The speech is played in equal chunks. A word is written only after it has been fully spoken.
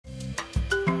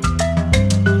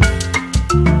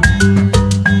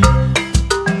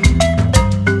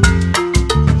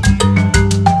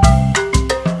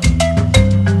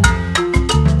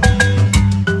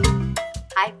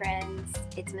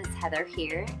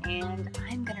and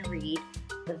I'm going to read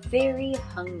The Very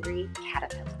Hungry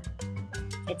Caterpillar.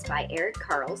 It's by Eric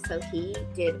Carle, so he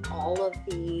did all of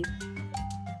the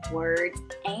words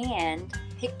and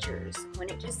pictures. When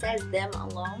it just says them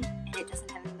alone and it doesn't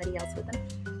have anybody else with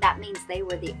them, that means they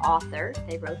were the author,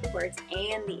 they wrote the words,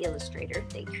 and the illustrator.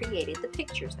 They created the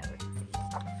pictures that we're going to see.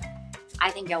 I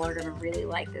think y'all are going to really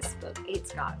like this book.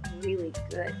 It's got really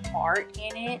good art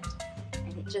in it,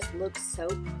 and it just looks so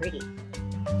pretty.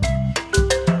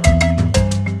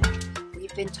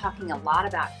 We've been talking a lot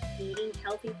about eating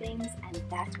healthy things, and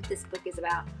that's what this book is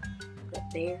about. The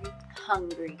Very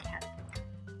Hungry Caterpillar.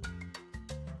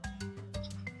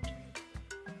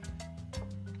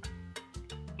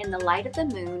 In the light of the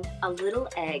moon, a little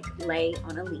egg lay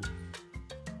on a leaf.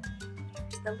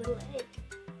 There's the little egg.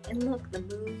 And look, the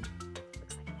moon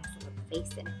looks like it has a little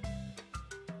face in it.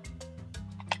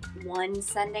 One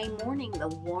Sunday morning, the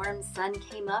warm sun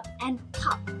came up, and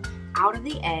pop! Out of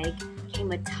the egg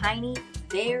came a tiny,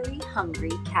 very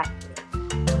hungry caterpillar.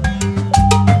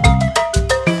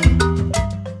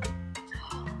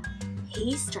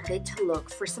 He started to look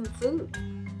for some food.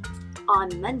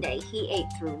 On Monday, he ate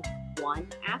through one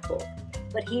apple,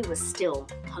 but he was still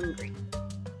hungry.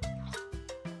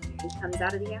 He comes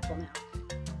out of the apple now.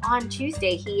 On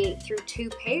Tuesday, he ate through 2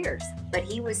 pears, but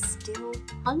he was still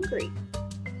hungry.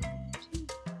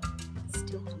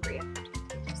 Still hungry after 2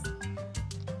 pears.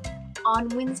 On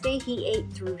Wednesday, he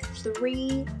ate through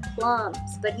 3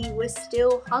 plums, but he was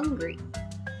still hungry.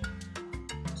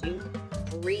 2,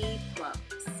 3 plums.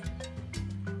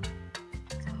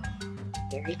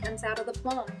 There he comes out of the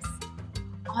plums.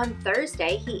 On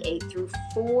Thursday, he ate through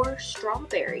 4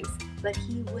 strawberries, but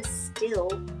he was still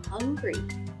hungry.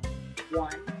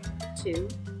 1, 2,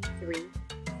 3,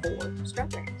 4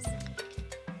 strawberries.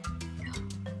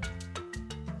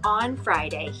 On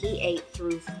Friday, he ate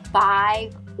through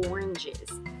 5 oranges,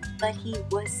 but he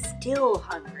was still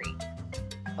hungry.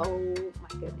 Oh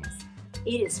my goodness.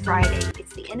 It is Friday.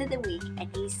 It's the end of the week, and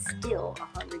he's still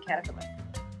a hungry caterpillar.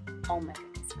 Oh my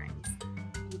goodness, friends.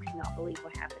 You cannot believe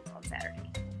what happens on Saturday.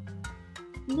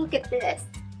 Look at this.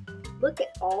 Look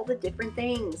at all the different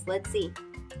things. Let's see.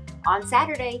 On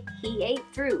Saturday, he ate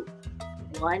through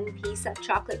 1 piece of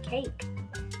chocolate cake,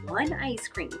 1 ice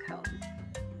cream cone,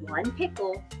 1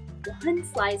 pickle, 1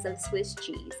 slice of Swiss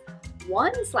cheese,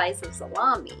 1 slice of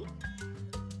salami,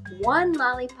 1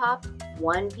 lollipop,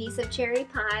 1 piece of cherry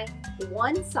pie,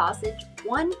 1 sausage,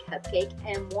 1 cupcake,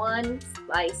 and 1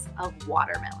 slice of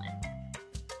watermelon.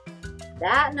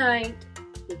 That night,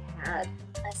 he had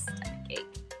a stomachache.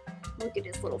 Look at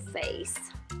his little face.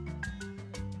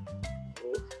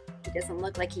 Ooh, he doesn't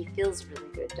look like he feels really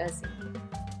good, does he?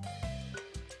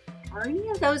 Are any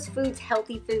of those foods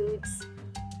healthy foods?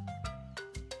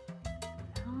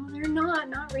 No, they're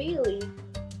not really.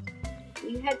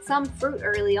 You had some fruit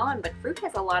early on, but fruit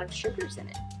has a lot of sugars in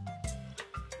it.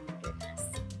 Oh my goodness.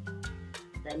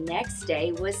 The next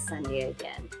day was Sunday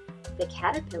again. The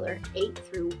caterpillar ate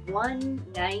through 1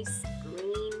 nice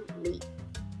green leaf.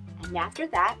 And after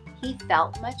that, he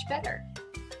felt much better.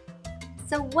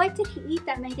 So what did he eat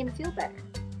that made him feel better?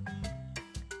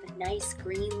 The nice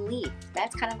green leaf.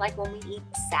 That's kind of like when we eat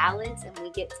salads and we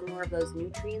get some more of those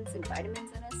nutrients and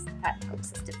vitamins in us. That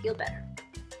helps us to feel better.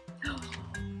 Oh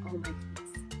my goodness.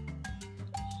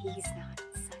 He's not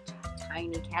such a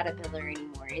tiny caterpillar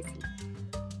anymore, is he?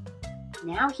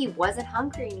 Now he wasn't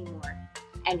hungry anymore.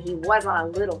 And he wasn't a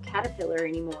little caterpillar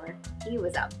anymore. He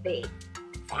was a big,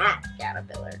 fat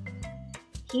caterpillar.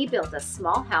 He built a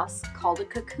small house called a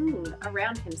cocoon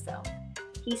around himself.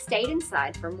 He stayed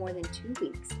inside for more than 2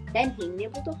 weeks. Then he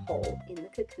nibbled a hole in the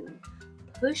cocoon,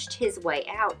 pushed his way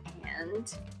out,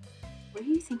 and what do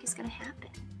you think is going to happen?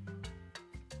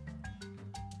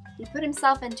 He put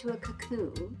himself into a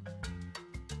cocoon.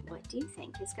 What do you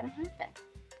think is going to happen?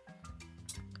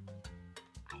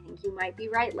 I think you might be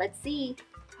right. Let's see.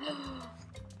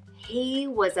 He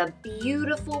was a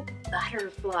beautiful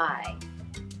butterfly.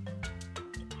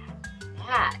 Look at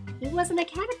that. He wasn't a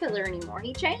caterpillar anymore.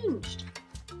 He changed.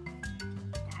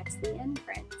 That's the end,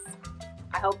 friends.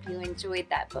 I hope you enjoyed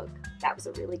that book. That was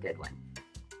a really good one.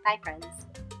 Bye, friends.